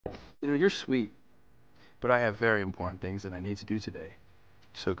you're sweet, but I have very important things that I need to do today.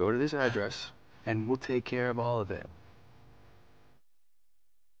 So go to this address, and we'll take care of all of it.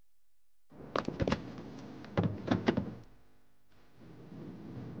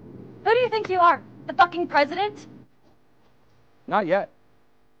 Who do you think you are? The fucking president? Not yet.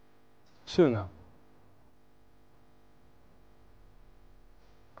 Soon, though.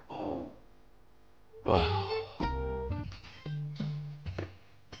 Wow.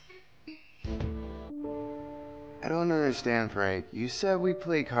 I don't understand, Frank. You said we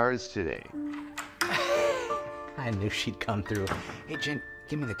play cards today. I knew she'd come through. Hey, Jen,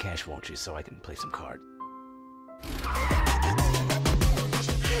 give me the cash, won't you, so I can play some cards.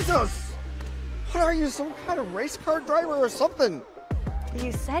 Jesus! What are you, some kind of race car driver or something?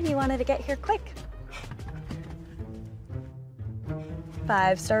 You said you wanted to get here quick.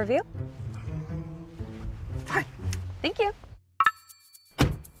 5-star review. Thank you.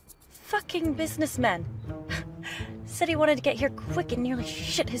 Fucking businessman. Said he wanted to get here quick and nearly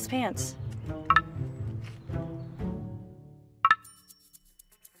shit his pants.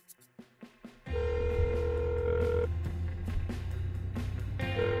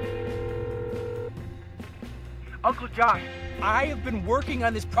 Uncle Josh, I have been working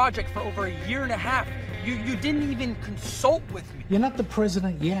on this project for over 1.5 years. You didn't even consult with me. You're not the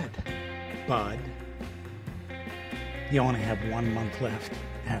president yet, bud. You only have 1 month left,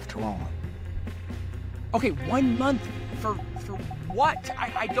 after all. Okay, 1 month for what?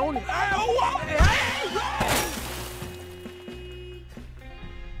 I don't...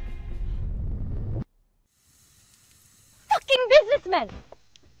 Fucking businessmen!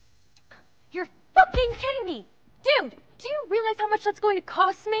 You're fucking kidding me! Dude, do you realize how much that's going to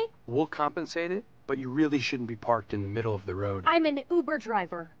cost me? We'll compensate it, but you really shouldn't be parked in the middle of the road. I'm an Uber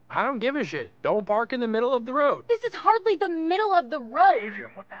driver. I don't give a shit. Don't park in the middle of the road. This is hardly the middle of the road. Adrian,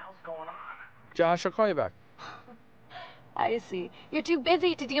 what the hell's going on? Josh, I'll call you back. I see. You're too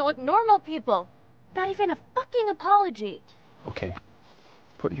busy to deal with normal people. Not even a fucking apology. Okay.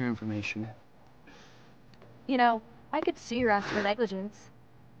 Put your information in. You know, I could sue your ass for negligence.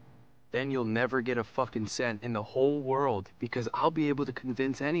 Then you'll never get a fucking cent in the whole world because I'll be able to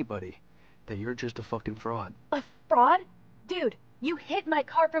convince anybody that you're just a fucking fraud. A fraud? Dude, you hit my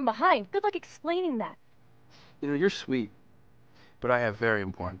car from behind. Good luck explaining that. You're sweet, but I have very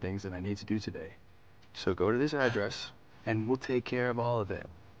important things that I need to do today. So go to this address, and we'll take care of all of it.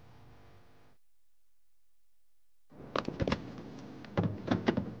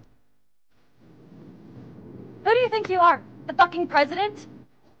 Who do you think you are? The fucking president?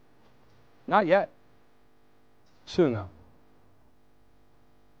 Not yet. Soon, though.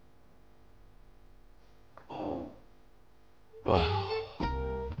 Wow.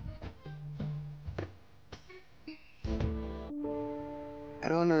 I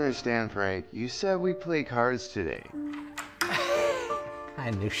don't understand, Frank. You said we play cards today.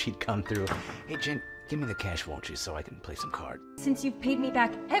 I knew she'd come through. Hey, Jen, give me the cash, won't you, so I can play some cards. Since you've paid me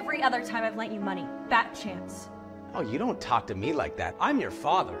back every other time I've lent you money, that chance. Oh, you don't talk to me like that. I'm your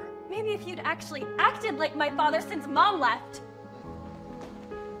father. Maybe if you'd actually acted like my father since Mom left.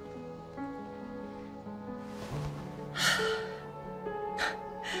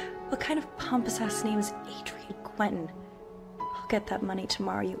 What kind of pompous-ass name is Adrian Quentin? I'll get that money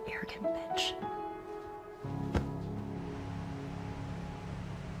tomorrow, you arrogant bitch.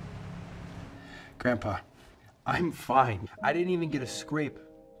 Grandpa, I'm fine. I didn't even get a scrape.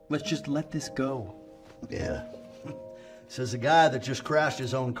 Let's just let this go. Yeah. Says the guy that just crashed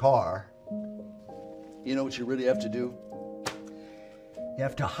his own car. You know what you really have to do? You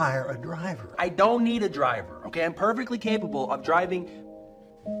have to hire a driver. I don't need a driver, okay? I'm perfectly capable of driving.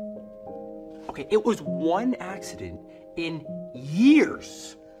 Okay, it was one accident in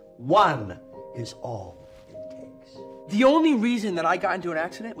years. One is all it takes. The only reason that I got into an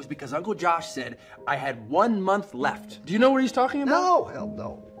accident was because Uncle Josh said I had 1 month left. Do you know what he's talking about? No, hell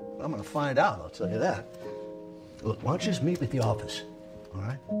no. I'm gonna find out, I'll tell you that. Look, why don't you just meet me at the office, all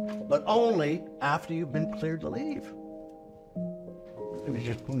right? But only after you've been cleared to leave. Let me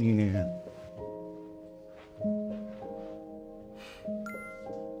just pull you in.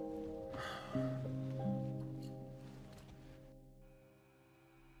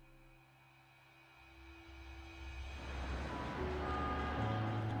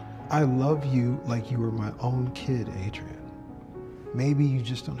 I love you like you were my own kid, Adrian. Maybe you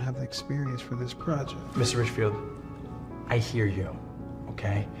just don't have the experience for this project. Mr. Richfield, I hear you,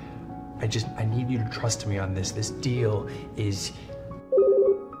 okay? I need you to trust me on this. This deal is...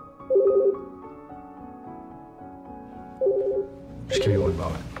 Just give me one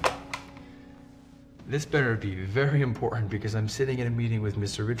moment. This better be very important because I'm sitting in a meeting with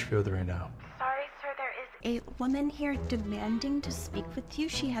Mr. Richfield right now. Sorry, sir, there is a woman here demanding to speak with you.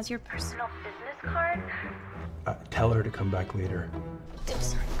 She has your personal business card. Tell her to come back later.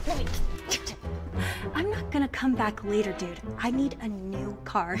 Sorry, wait. I'm not gonna come back later, dude. I need a new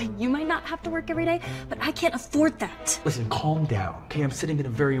car. You might not have to work every day, but I can't afford that. Listen, calm down. Okay, I'm sitting in a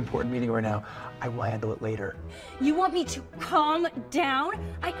very important meeting right now. I will handle it later. You want me to calm down?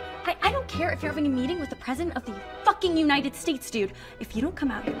 I don't care if you're having a meeting with the president of the fucking United States, dude. If you don't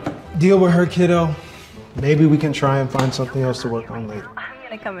come out... Deal with her, kiddo. Maybe we can try and find something else to work on later. I'm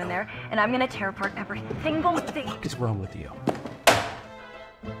gonna come in there, and I'm gonna tear apart every single thing. What is wrong with you?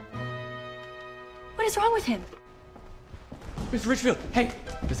 What is wrong with him? Mr. Richfield, hey!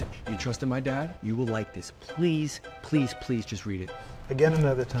 Listen, you trusted my dad? You will like this. Please, please, please just read it. Again,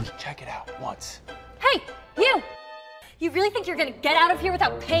 another time. Check it out once. Hey, you! You really think you're gonna get out of here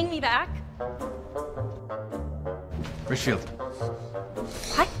without paying me back? Richfield.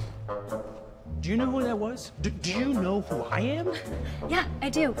 Hi. Do you know who that was? Do you know who I am? Yeah,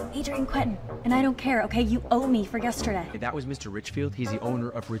 I do. Adrian Quentin. And I don't care, okay? You owe me for yesterday. That was Mr. Richfield. He's the owner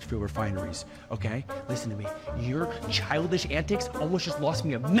of Richfield Refineries, okay? Listen to me. Your childish antics almost just lost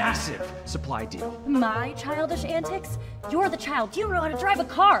me a massive supply deal. My childish antics? You're the child. You don't know how to drive a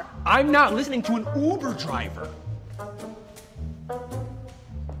car. I'm not listening to an Uber driver.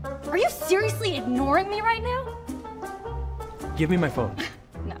 Are you seriously ignoring me right now? Give me my phone.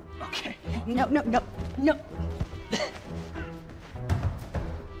 No. Okay. No.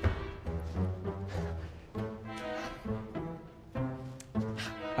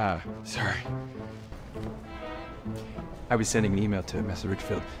 Sorry. I was sending an email to Mr.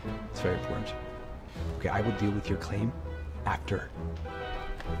 Richfield. It's very important. Okay, I will deal with your claim after.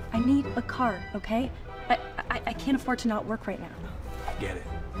 I need a car, okay? I can't afford to not work right now. I get it.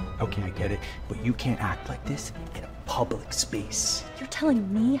 Okay, I get it. But you can't act like this in a public space. You're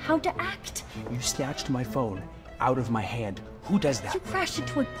telling me how to act? You snatched my phone out of my hand. Who does that? You crashed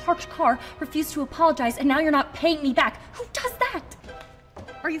into a parked car, refused to apologize, and now you're not paying me back. Who does that?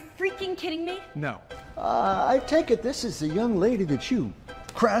 Are you freaking kidding me? No. I take it this is the young lady that you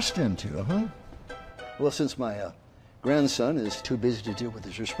crashed into, huh? Well, since my grandson is too busy to deal with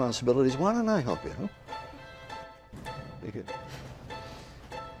his responsibilities, why don't I help you, huh? Take it.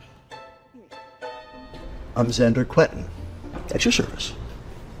 I'm Xander Quentin, at your service.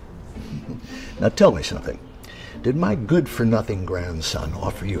 Now tell me something. Did my good-for-nothing grandson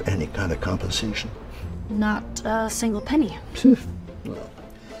offer you any kind of compensation? Not a single penny. Well,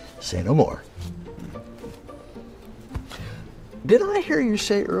 say no more. Did I hear you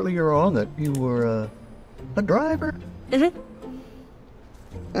say earlier on that you were a driver? Mm-hmm.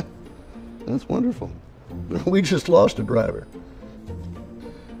 That's wonderful. We just lost a driver.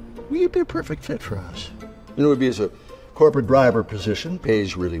 Well, you'd be a perfect fit for us. You know, it would be as a corporate driver position,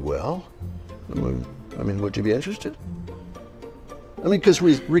 pays really well. I mean, would you be interested? I mean, because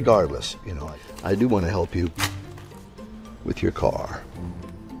regardless, you know, I do want to help you with your car.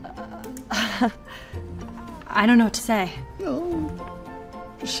 I don't know what to say. No,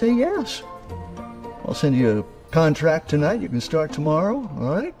 just say yes. I'll send you a contract tonight. You can start tomorrow, all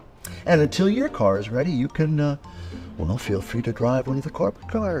right? And until your car is ready, you can, well, feel free to drive one of the corporate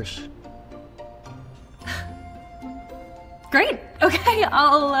cars. Great. Okay,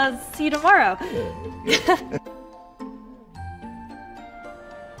 I'll see you tomorrow.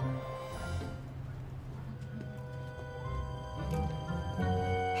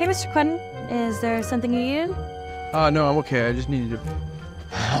 Hey, Mr. Quentin, is there something you need? No, I'm okay. I just needed to...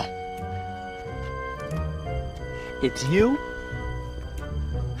 It's you?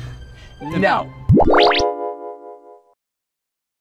 No.